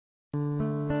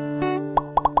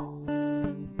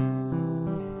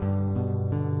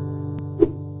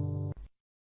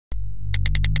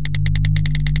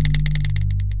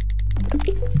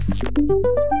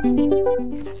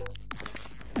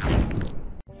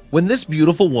When this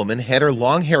beautiful woman had her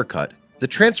long hair cut, the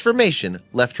transformation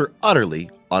left her utterly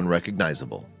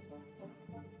unrecognizable.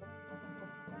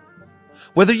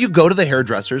 Whether you go to the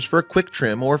hairdressers for a quick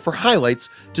trim or for highlights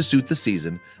to suit the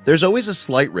season, there's always a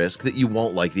slight risk that you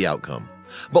won't like the outcome.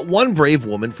 But one brave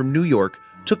woman from New York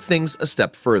took things a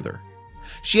step further.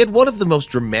 She had one of the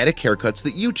most dramatic haircuts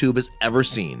that YouTube has ever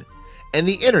seen, and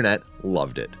the internet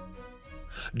loved it.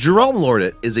 Jerome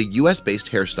Lordet is a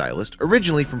US-based hairstylist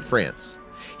originally from France.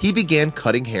 He began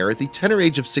cutting hair at the tender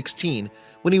age of 16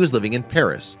 when he was living in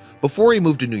Paris, before he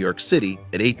moved to New York City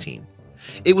at 18.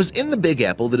 It was in the Big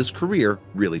Apple that his career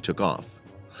really took off.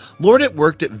 Lordet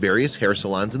worked at various hair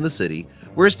salons in the city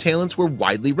where his talents were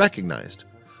widely recognized.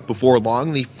 Before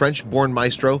long, the French-born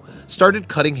maestro started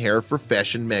cutting hair for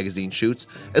fashion magazine shoots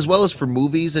as well as for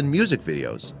movies and music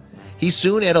videos. He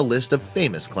soon had a list of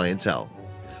famous clientele.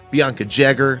 Bianca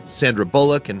Jagger, Sandra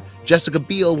Bullock, and Jessica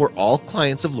Biel were all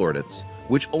clients of Lordet's,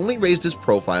 which only raised his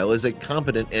profile as a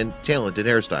competent and talented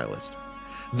hairstylist.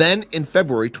 Then, in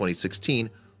February 2016,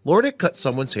 Lordet cut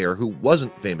someone's hair who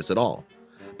wasn't famous at all.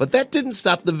 But that didn't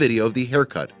stop the video of the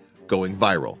haircut going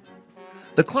viral.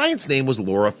 The client's name was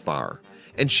Laura Farr,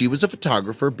 and she was a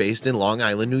photographer based in Long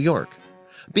Island, New York.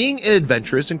 Being an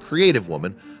adventurous and creative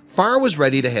woman, Farr was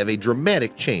ready to have a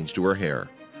dramatic change to her hair.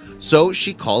 So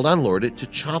she called on Lordet to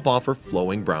chop off her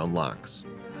flowing brown locks.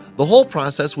 The whole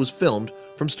process was filmed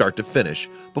from start to finish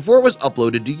before it was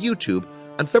uploaded to YouTube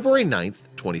on February 9,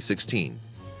 2016.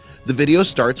 The video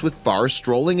starts with Farr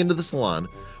strolling into the salon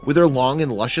with her long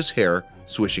and luscious hair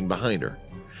swishing behind her.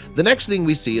 The next thing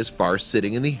we see is Farr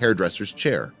sitting in the hairdresser's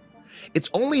chair. It's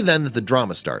only then that the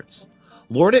drama starts.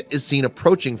 Lordet is seen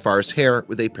approaching Farr's hair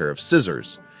with a pair of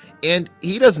scissors, and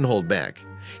he doesn't hold back.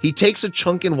 He takes a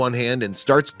chunk in one hand and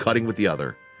starts cutting with the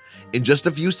other. In just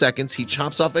a few seconds, he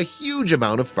chops off a huge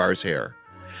amount of Farr's hair.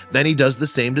 Then he does the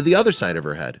same to the other side of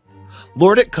her head.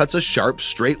 Lordet cuts a sharp,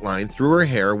 straight line through her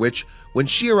hair which, when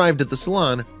she arrived at the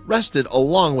salon, rested a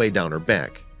long way down her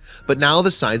back. But now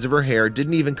the sides of her hair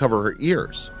didn't even cover her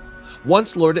ears.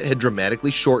 Once Lordet had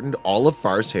dramatically shortened all of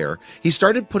Farr's hair, he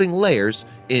started putting layers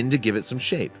in to give it some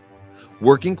shape.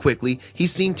 Working quickly,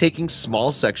 he's seen taking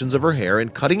small sections of her hair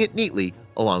and cutting it neatly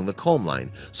along the comb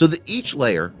line so that each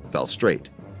layer fell straight.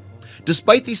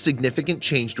 Despite the significant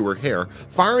change to her hair,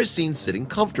 Farr is seen sitting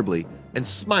comfortably and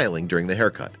smiling during the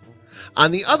haircut.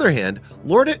 On the other hand,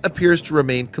 Lordet appears to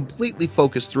remain completely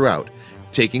focused throughout,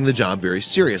 taking the job very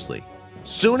seriously.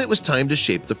 Soon it was time to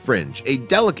shape the fringe, a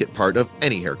delicate part of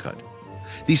any haircut.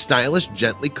 The stylist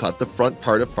gently cut the front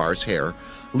part of Farr's hair,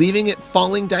 leaving it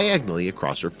falling diagonally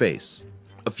across her face.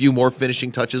 A few more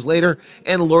finishing touches later,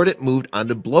 and Lordet moved on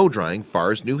to blow-drying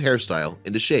Farr's new hairstyle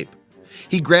into shape.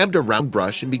 He grabbed a round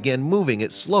brush and began moving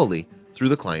it slowly through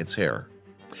the client's hair.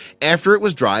 After it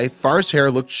was dry, Farr's hair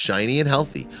looked shiny and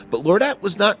healthy, but Lordet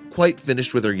was not quite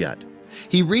finished with her yet.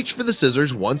 He reached for the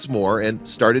scissors once more and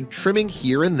started trimming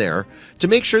here and there to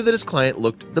make sure that his client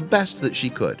looked the best that she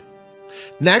could.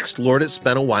 Next, Lordet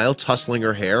spent a while tussling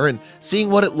her hair and seeing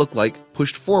what it looked like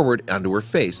pushed forward onto her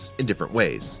face in different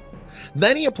ways.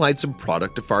 Then he applied some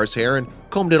product to Farr's hair and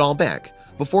combed it all back,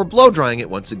 before blow-drying it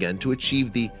once again to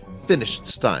achieve the finished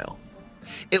style.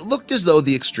 It looked as though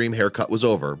the extreme haircut was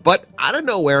over, but out of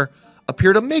nowhere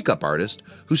appeared a makeup artist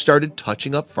who started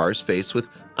touching up Farr's face with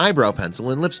eyebrow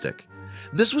pencil and lipstick.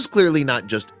 This was clearly not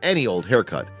just any old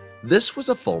haircut. This was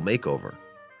a full makeover.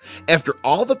 After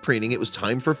all the preening, it was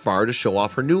time for Farr to show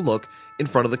off her new look in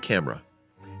front of the camera.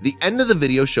 The end of the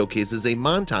video showcases a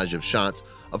montage of shots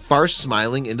of Farr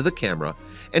smiling into the camera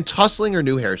and tussling her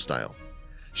new hairstyle.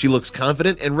 She looks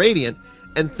confident and radiant,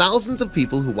 and thousands of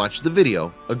people who watched the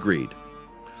video agreed.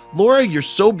 "Laura, you're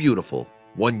so beautiful,"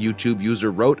 one YouTube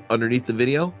user wrote underneath the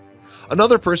video.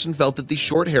 Another person felt that the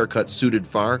short haircut suited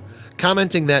Farr,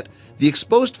 commenting that the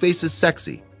exposed face is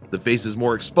sexy, the face is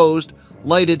more exposed,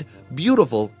 lighted,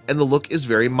 beautiful, and the look is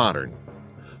very modern.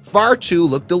 Farr too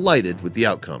looked delighted with the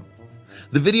outcome.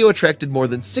 The video attracted more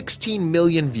than 16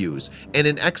 million views and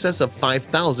in excess of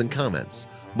 5,000 comments,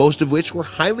 most of which were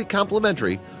highly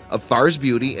complimentary of Farr's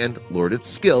beauty and Lordet's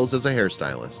skills as a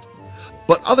hairstylist.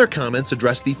 But other comments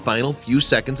addressed the final few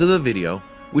seconds of the video,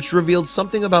 which revealed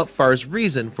something about Farr's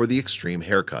reason for the extreme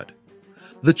haircut.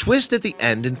 The twist at the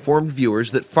end informed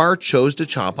viewers that Farr chose to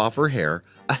chop off her hair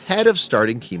ahead of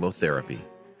starting chemotherapy.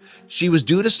 She was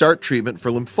due to start treatment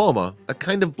for lymphoma, a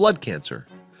kind of blood cancer.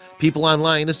 People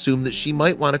online assumed that she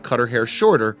might want to cut her hair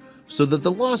shorter so that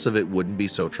the loss of it wouldn't be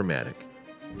so traumatic.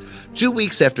 2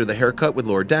 weeks after the haircut with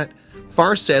Lordet,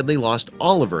 Farr sadly lost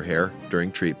all of her hair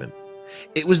during treatment.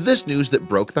 It was this news that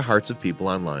broke the hearts of people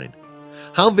online.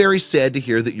 How very sad to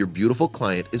hear that your beautiful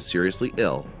client is seriously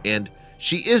ill, and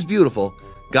she is beautiful,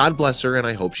 God bless her and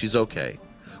I hope she's okay,"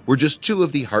 were just two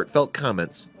of the heartfelt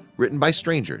comments written by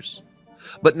strangers.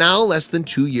 But now, less than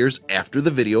 2 years after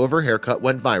the video of her haircut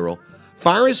went viral,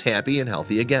 Farah is happy and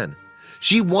healthy again.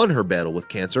 She won her battle with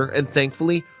cancer and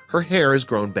thankfully her hair has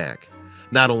grown back.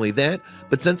 Not only that,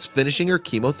 but since finishing her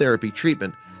chemotherapy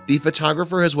treatment, the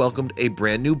photographer has welcomed a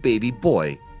brand new baby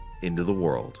boy into the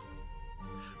world.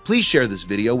 Please share this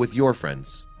video with your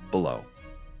friends below.